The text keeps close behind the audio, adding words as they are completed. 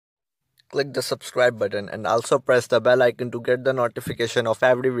click the subscribe button and also press the bell icon to get the notification of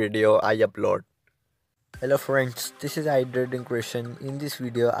every video I upload. Hello friends, this is Hydrating Christian. In this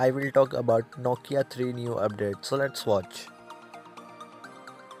video, I will talk about Nokia 3 new update. So let's watch.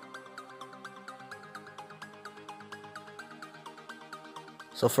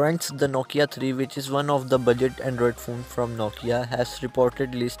 So friends, the Nokia 3, which is one of the budget Android phone from Nokia, has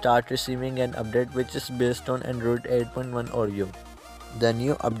reportedly started receiving an update which is based on Android 8.1 Oreo. The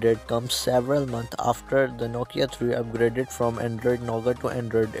new update comes several months after the Nokia 3 upgraded from Android Nougat to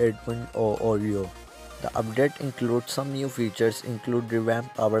Android 8.0 Oreo. The update includes some new features include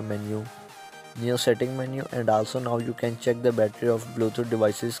revamped power menu, new setting menu, and also now you can check the battery of Bluetooth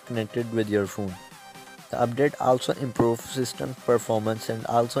devices connected with your phone. The update also improves system performance and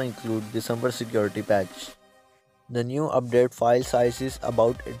also include December security patch. The new update file size is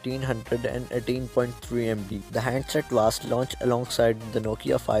about 1818.3 MB. The handset was launched alongside the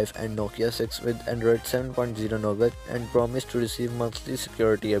Nokia 5 and Nokia 6 with Android 7.0 Nougat and promised to receive monthly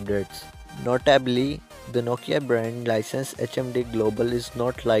security updates. Notably, the Nokia brand license HMD Global is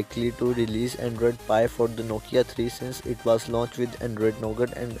not likely to release Android Pie for the Nokia 3 since it was launched with Android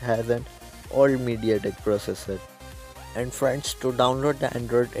Nougat and has an old MediaTek processor. And friends, to download the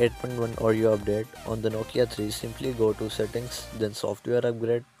Android 8.1 Oreo update on the Nokia 3, simply go to settings, then software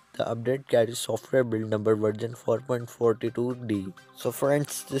upgrade. The update carries software build number version 4.42D. So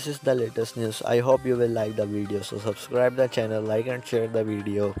friends, this is the latest news. I hope you will like the video. So subscribe the channel, like and share the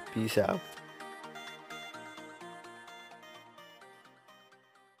video. Peace out.